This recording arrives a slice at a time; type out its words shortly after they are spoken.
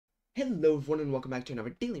Hello everyone and welcome back to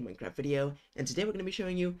another daily Minecraft video, and today we're going to be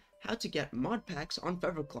showing you how to get mod packs on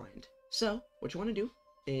Feather Client. So, what you want to do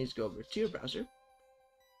is go over to your browser,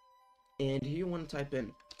 and here you want to type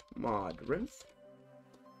in modrinf.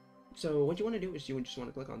 So what you want to do is you just want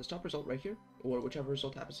to click on this top result right here, or whichever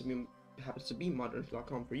result happens to be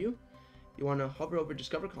modrinf.com for you. You want to hover over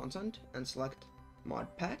discover content and select mod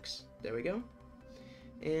packs. There we go.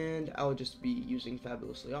 And I'll just be using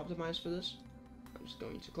Fabulously Optimized for this. I'm just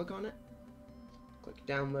going to click on it, click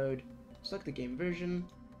download, select the game version,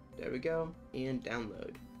 there we go, and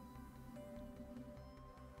download.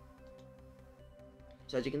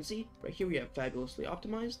 So as you can see, right here we have Fabulously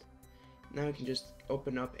Optimized. Now we can just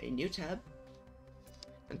open up a new tab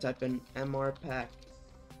and type in mrpack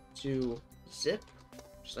to zip,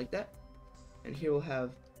 just like that. And here we'll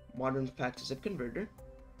have modern pack to zip converter.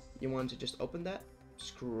 You want to just open that,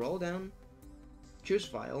 scroll down, choose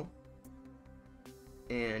file,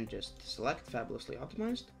 and just select Fabulously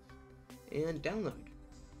Optimized and download.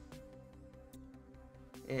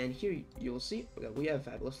 And here you'll see that we have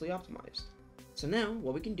Fabulously Optimized. So now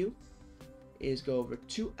what we can do is go over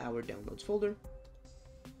to our downloads folder,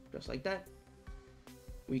 just like that.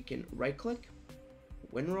 We can right click,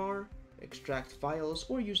 WinRAR, extract files,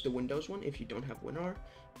 or use the Windows one if you don't have WinRAR,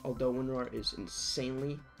 although WinRAR is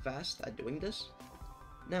insanely fast at doing this.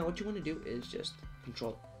 Now what you want to do is just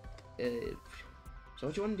So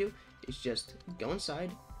what you want to do is just go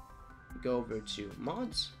inside, go over to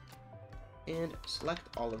mods, and select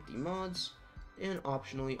all of the mods, and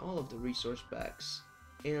optionally all of the resource packs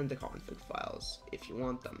and the config files if you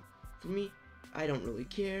want them. For me, I don't really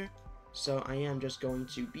care, so I am just going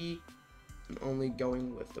to be only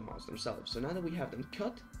going with the mods themselves. So now that we have them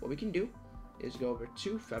cut, what we can do is go over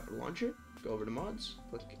to Feather Launcher, go over to mods,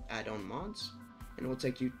 click add on mods, and it will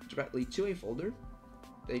take you directly to a folder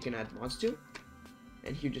that you can add mods to.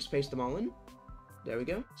 And here just paste them all in. There we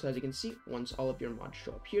go. So as you can see, once all of your mods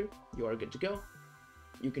show up here, you are good to go.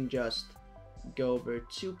 You can just go over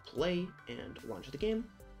to play and launch the game,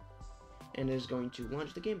 and it is going to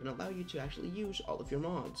launch the game and allow you to actually use all of your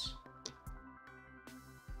mods.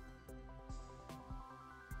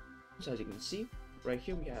 So as you can see, right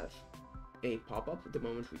here we have a pop-up the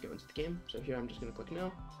moment we go into the game. So here I'm just going to click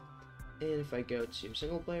no. And if I go to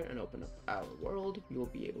single player and open up our world, you will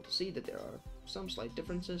be able to see that there are some slight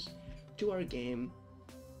differences to our game.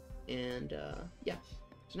 And yeah,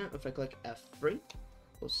 so now if I click F3,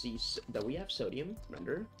 we'll see that we have sodium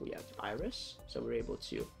render, we have iris, so we're able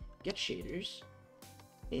to get shaders,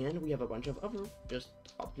 and we have a bunch of other just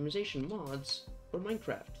optimization mods for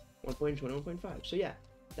Minecraft 1.21.5. So yeah,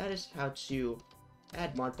 that is how to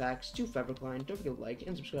add mod packs to Feather Client. Don't forget to like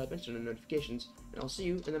and subscribe and turn on notifications, and I'll see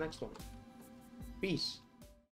you in the next one. Peace.